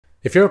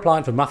If you're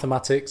applying for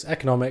mathematics,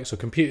 economics or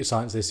computer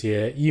science this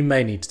year, you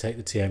may need to take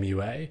the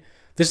TMUA.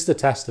 This is the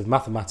test of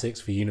mathematics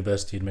for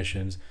university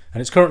admissions,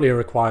 and it's currently a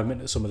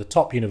requirement at some of the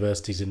top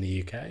universities in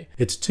the UK.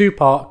 It's a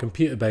two-part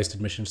computer-based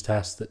admissions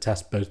test that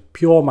tests both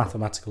pure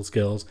mathematical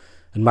skills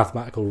and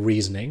mathematical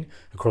reasoning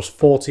across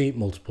 40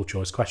 multiple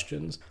choice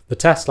questions. The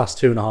test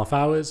lasts 2.5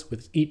 hours,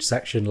 with each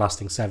section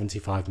lasting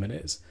 75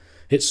 minutes.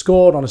 It's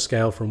scored on a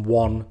scale from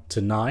 1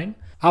 to 9.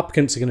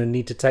 Applicants are going to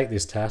need to take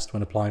this test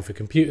when applying for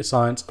computer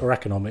science or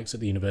economics at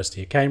the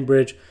University of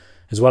Cambridge,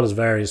 as well as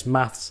various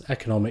maths,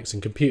 economics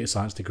and computer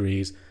science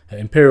degrees at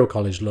Imperial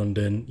College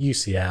London,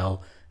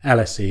 UCL,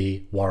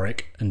 LSE,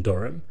 Warwick and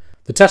Durham.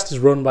 The test is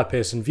run by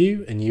Pearson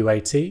VUE and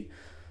UAT,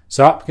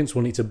 so applicants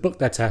will need to book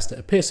their test at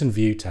a Pearson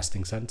VUE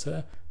testing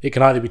centre. It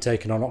can either be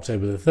taken on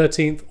October the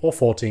 13th or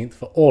 14th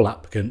for all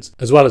applicants,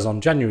 as well as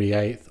on January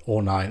 8th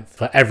or 9th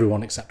for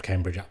everyone except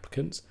Cambridge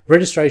applicants.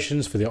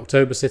 Registrations for the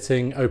October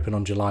sitting open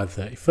on July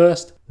the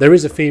 31st. There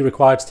is a fee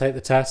required to take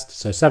the test,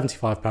 so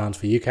 £75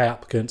 for UK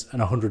applicants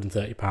and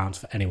 £130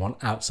 for anyone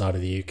outside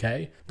of the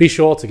UK. Be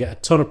sure to get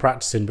a ton of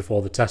practice in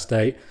before the test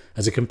date,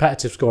 as a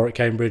competitive score at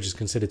Cambridge is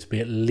considered to be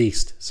at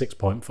least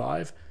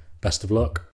 6.5. Best of luck.